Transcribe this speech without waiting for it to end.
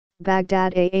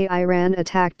Baghdad. Iran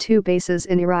attacked two bases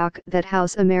in Iraq that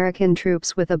house American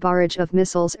troops with a barrage of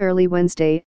missiles early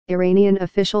Wednesday, Iranian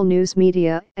official news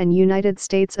media and United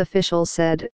States officials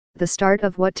said, the start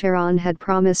of what Tehran had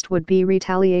promised would be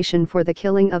retaliation for the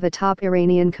killing of a top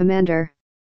Iranian commander.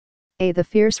 The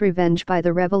fierce revenge by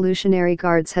the Revolutionary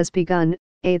Guards has begun,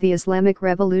 the Islamic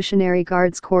Revolutionary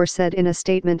Guards Corps said in a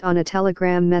statement on a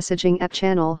Telegram messaging app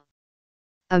channel.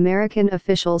 American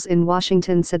officials in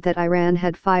Washington said that Iran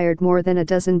had fired more than a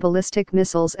dozen ballistic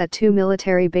missiles at two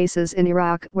military bases in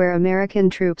Iraq where American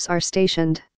troops are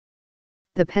stationed.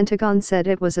 The Pentagon said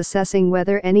it was assessing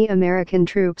whether any American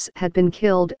troops had been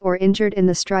killed or injured in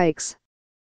the strikes.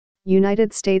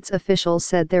 United States officials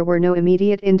said there were no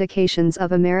immediate indications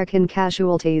of American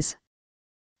casualties.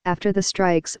 After the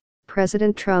strikes,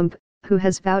 President Trump, who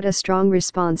has vowed a strong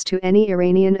response to any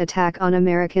Iranian attack on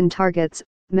American targets,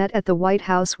 met at the White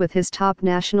House with his top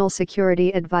national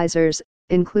security advisors,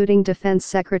 including Defense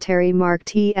Secretary Mark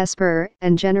T. Esper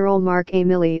and General Mark A.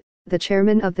 Milley, the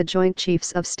chairman of the Joint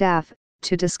Chiefs of Staff,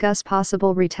 to discuss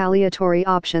possible retaliatory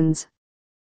options.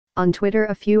 On Twitter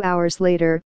a few hours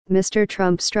later, Mr.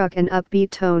 Trump struck an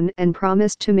upbeat tone and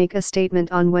promised to make a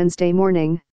statement on Wednesday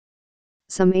morning.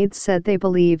 Some aides said they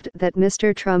believed that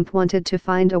Mr. Trump wanted to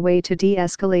find a way to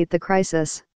de-escalate the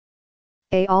crisis.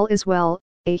 All is well,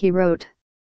 he wrote.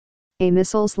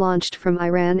 Missiles launched from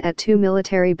Iran at two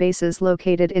military bases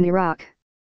located in Iraq.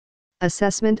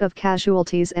 Assessment of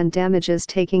casualties and damages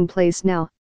taking place now.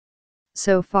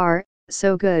 So far,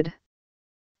 so good.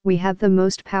 We have the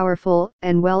most powerful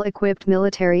and well-equipped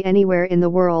military anywhere in the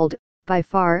world, by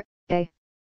far.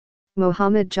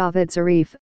 Mohammad Javad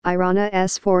Zarif,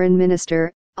 Iran's foreign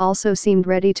minister, also seemed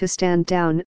ready to stand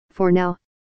down, for now.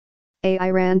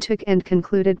 Iran took and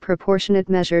concluded proportionate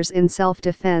measures in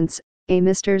self-defense,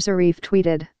 Mr. Zarif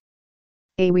tweeted.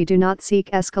 We do not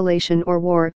seek escalation or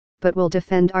war, but will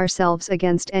defend ourselves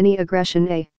against any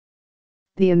aggression.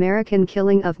 The American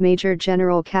killing of Major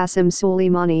General Qasem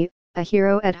Soleimani, a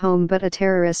hero at home but a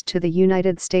terrorist to the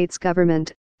United States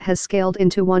government, has scaled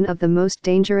into one of the most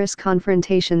dangerous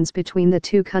confrontations between the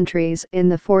two countries in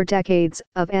the 4 decades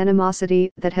of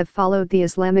animosity that have followed the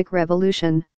Islamic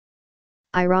Revolution.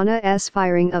 Iran's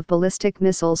firing of ballistic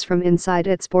missiles from inside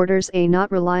its borders,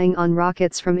 not relying on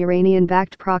rockets from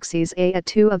Iranian-backed proxies, at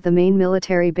two of the main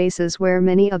military bases where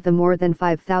many of the more than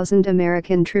 5,000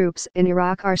 American troops in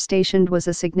Iraq are stationed, was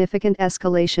a significant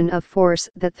escalation of force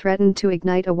that threatened to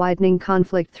ignite a widening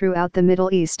conflict throughout the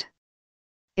Middle East.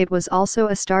 It was also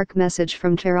a stark message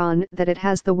from Tehran that it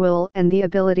has the will and the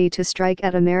ability to strike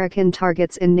at American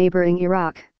targets in neighboring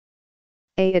Iraq.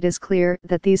 It is clear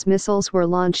that these missiles were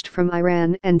launched from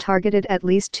Iran and targeted at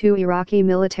least two Iraqi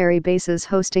military bases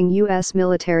hosting U.S.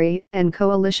 military and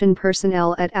coalition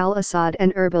personnel at Al-Assad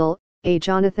and Erbil,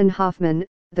 Jonathan Hoffman,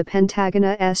 the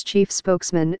Pentagon's chief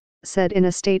spokesman, said in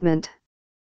a statement.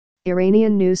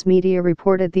 Iranian news media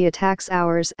reported the attacks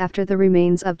hours after the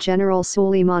remains of General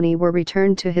Soleimani were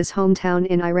returned to his hometown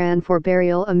in Iran for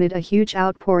burial amid a huge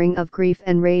outpouring of grief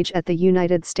and rage at the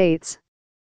United States.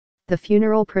 The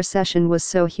funeral procession was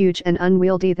so huge and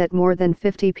unwieldy that more than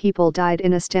 50 people died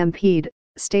in a stampede,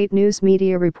 state news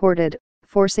media reported,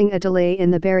 forcing a delay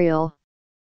in the burial.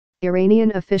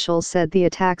 Iranian officials said the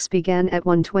attacks began at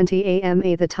 1:20 a.m.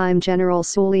 the time General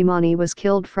Soleimani was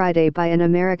killed Friday by an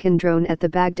American drone at the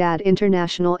Baghdad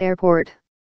International Airport.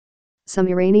 Some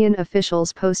Iranian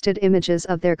officials posted images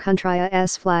of their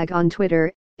country's flag on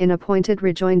Twitter, in a pointed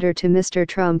rejoinder to Mr.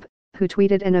 Trump, who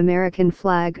tweeted an American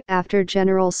flag after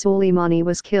General Soleimani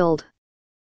was killed.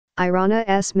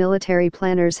 Iran's military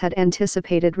planners had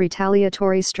anticipated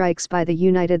retaliatory strikes by the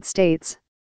United States.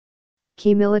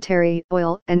 Key military,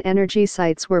 oil and energy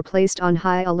sites were placed on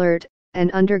high alert, and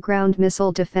underground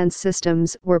missile defense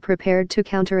systems were prepared to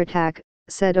counterattack,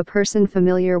 said a person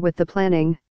familiar with the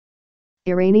planning.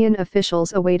 Iranian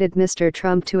officials awaited Mr.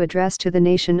 Trump to address to the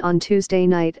nation on Tuesday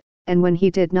night, and when he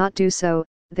did not do so,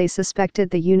 they suspected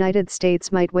the United States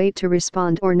might wait to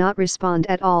respond or not respond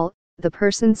at all, the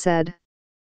person said.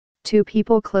 Two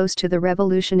people close to the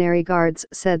Revolutionary Guards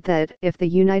said that if the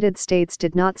United States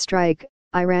did not strike,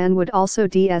 Iran would also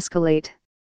de-escalate.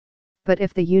 But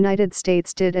if the United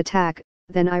States did attack,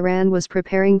 then Iran was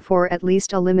preparing for at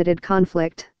least a limited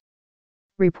conflict.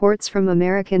 Reports from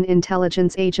American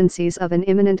intelligence agencies of an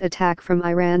imminent attack from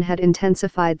Iran had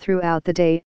intensified throughout the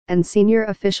day, and senior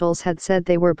officials had said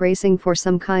they were bracing for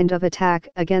some kind of attack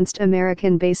against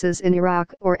American bases in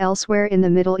Iraq or elsewhere in the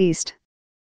Middle East.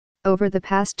 Over the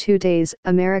past 2 days,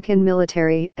 American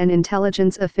military and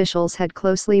intelligence officials had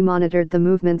closely monitored the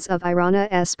movements of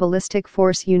Iran's ballistic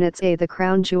force units, the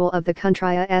crown jewel of the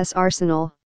country's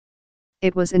arsenal.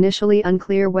 It was initially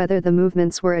unclear whether the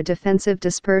movements were a defensive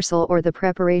dispersal or the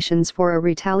preparations for a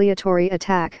retaliatory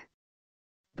attack.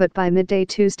 But by midday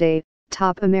Tuesday,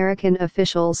 top American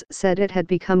officials said it had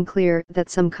become clear that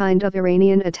some kind of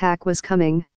Iranian attack was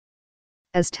coming.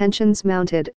 As tensions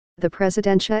mounted, the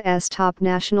presidential's top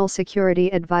national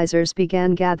security advisors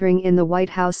began gathering in the White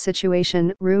House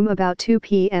Situation Room about 2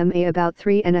 p.m. about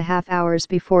 3.5 hours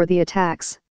before the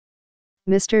attacks.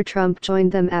 Mr. Trump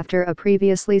joined them after a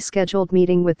previously scheduled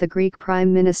meeting with the Greek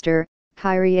Prime Minister,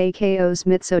 Kyriakos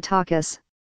Mitsotakis.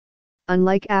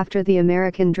 Unlike after the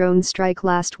American drone strike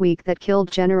last week that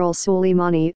killed General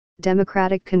Soleimani,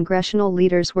 Democratic congressional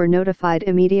leaders were notified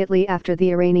immediately after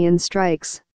the Iranian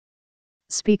strikes.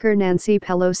 Speaker Nancy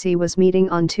Pelosi was meeting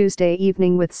on Tuesday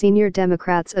evening with senior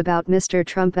Democrats about Mr.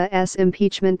 Trump's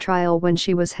impeachment trial when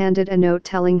she was handed a note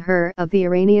telling her of the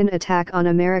Iranian attack on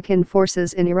American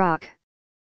forces in Iraq.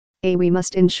 We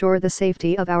must ensure the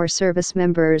safety of our service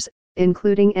members,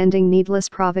 including ending needless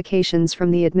provocations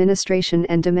from the administration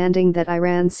and demanding that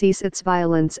Iran cease its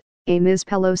violence, Ms.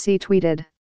 Pelosi tweeted.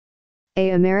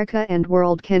 America and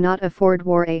world cannot afford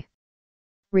war.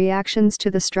 Reactions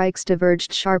to the strikes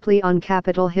diverged sharply on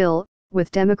Capitol Hill, with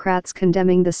Democrats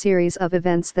condemning the series of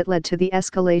events that led to the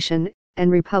escalation, and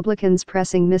Republicans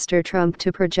pressing Mr. Trump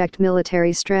to project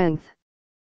military strength.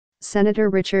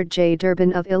 Senator Richard J.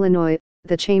 Durbin of Illinois,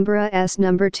 the chamber's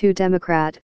number 2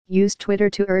 Democrat, used Twitter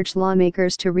to urge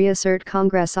lawmakers to reassert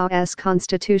Congress's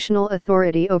constitutional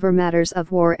authority over matters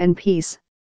of war and peace.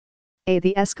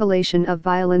 The escalation of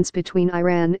violence between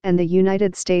Iran and the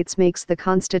United States makes the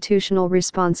constitutional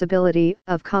responsibility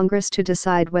of Congress to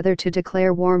decide whether to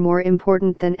declare war more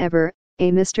important than ever,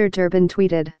 Mr. Durbin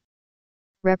tweeted.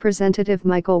 Representative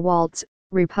Michael Waltz,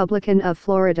 Republican of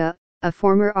Florida, a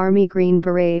former Army Green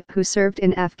Beret who served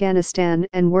in Afghanistan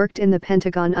and worked in the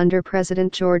Pentagon under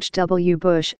President George W.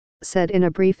 Bush, said in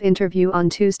a brief interview on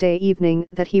Tuesday evening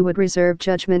that he would reserve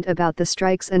judgment about the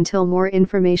strikes until more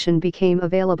information became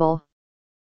available.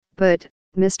 But,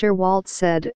 Mr. Waltz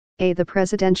said, the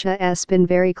president's been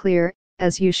very clear,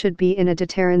 as you should be in a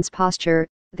deterrence posture,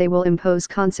 they will impose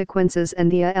consequences and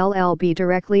the ILLB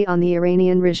directly on the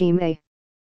Iranian regime.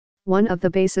 One of the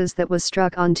bases that was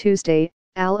struck on Tuesday,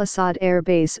 Al-Assad Air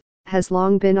Base, has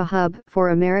long been a hub for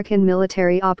American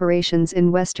military operations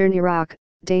in western Iraq.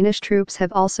 Danish troops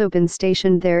have also been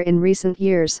stationed there in recent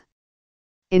years.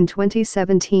 In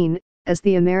 2017, as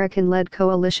the American-led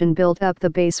coalition built up the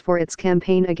base for its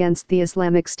campaign against the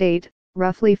Islamic State,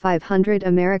 roughly 500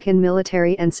 American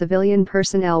military and civilian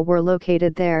personnel were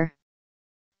located there.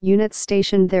 Units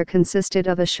stationed there consisted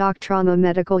of a shock trauma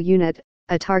medical unit,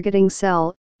 a targeting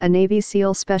cell, a Navy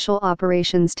SEAL Special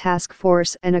Operations Task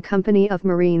Force and a company of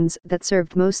Marines that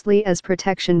served mostly as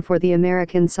protection for the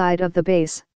American side of the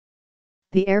base.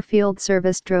 The airfield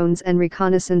serviced drones and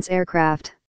reconnaissance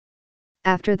aircraft.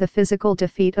 After the physical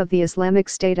defeat of the Islamic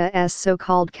State's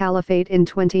so-called caliphate in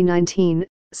 2019,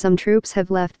 some troops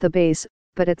have left the base,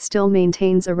 but it still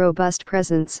maintains a robust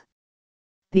presence.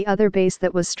 The other base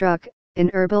that was struck, in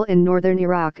Erbil in northern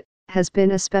Iraq, has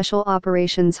been a special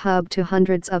operations hub to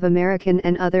hundreds of American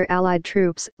and other allied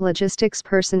troops, logistics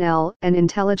personnel and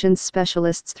intelligence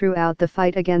specialists throughout the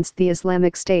fight against the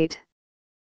Islamic State.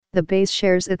 The base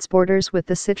shares its borders with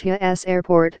the Sitges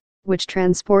airport, which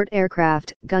transport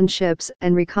aircraft, gunships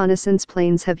and reconnaissance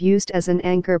planes have used as an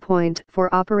anchor point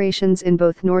for operations in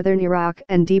both northern Iraq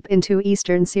and deep into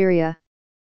eastern Syria.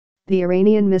 The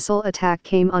Iranian missile attack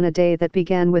came on a day that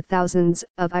began with thousands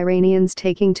of Iranians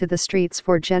taking to the streets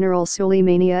for General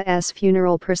Soleimani's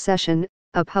funeral procession,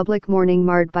 a public mourning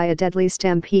marred by a deadly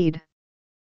stampede.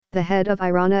 The head of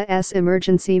Iran's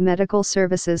emergency medical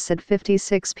services said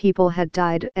 56 people had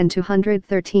died and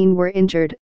 213 were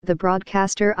injured, the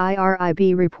broadcaster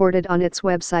IRIB reported on its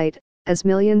website, as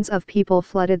millions of people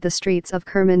flooded the streets of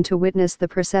Kerman to witness the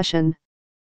procession.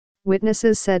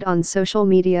 Witnesses said on social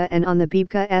media and on the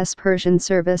Bibka's Persian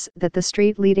service that the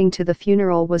street leading to the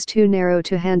funeral was too narrow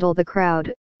to handle the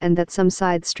crowd, and that some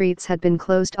side streets had been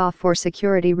closed off for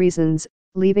security reasons,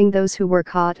 leaving those who were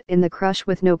caught in the crush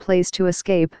with no place to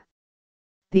escape.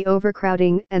 The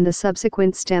overcrowding and the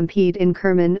subsequent stampede in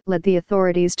Kerman led the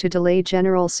authorities to delay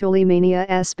General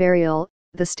Soleimani's burial,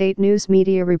 the state news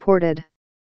media reported.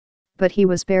 But he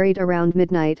was buried around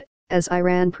midnight, as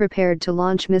Iran prepared to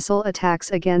launch missile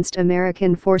attacks against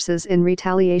American forces in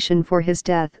retaliation for his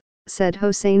death, said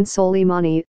Hossein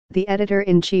Soleimani, the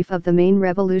editor-in-chief of the main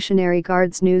Revolutionary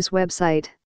Guard's news website.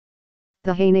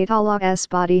 The Hayatallah's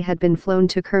body had been flown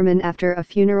to Kerman after a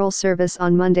funeral service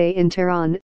on Monday in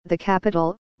Tehran, the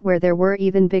capital, where there were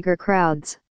even bigger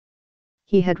crowds.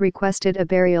 He had requested a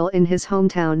burial in his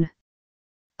hometown.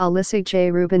 Alyssa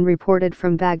J. Rubin reported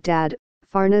from Baghdad,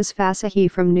 Farnaz Fasahi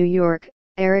from New York,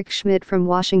 Eric Schmidt from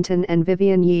Washington and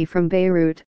Vivian Yi from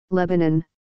Beirut, Lebanon.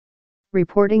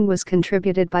 Reporting was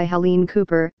contributed by Helene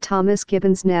Cooper, Thomas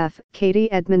Gibbons-Neff,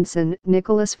 Katie Edmondson,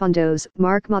 Nicholas Fundos,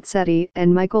 Mark Mazzetti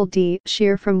and Michael D.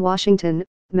 Shear from Washington,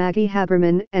 Maggie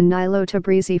Haberman and Nilo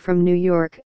Tabrizi from New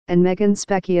York, and Megan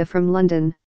Specchia from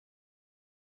London.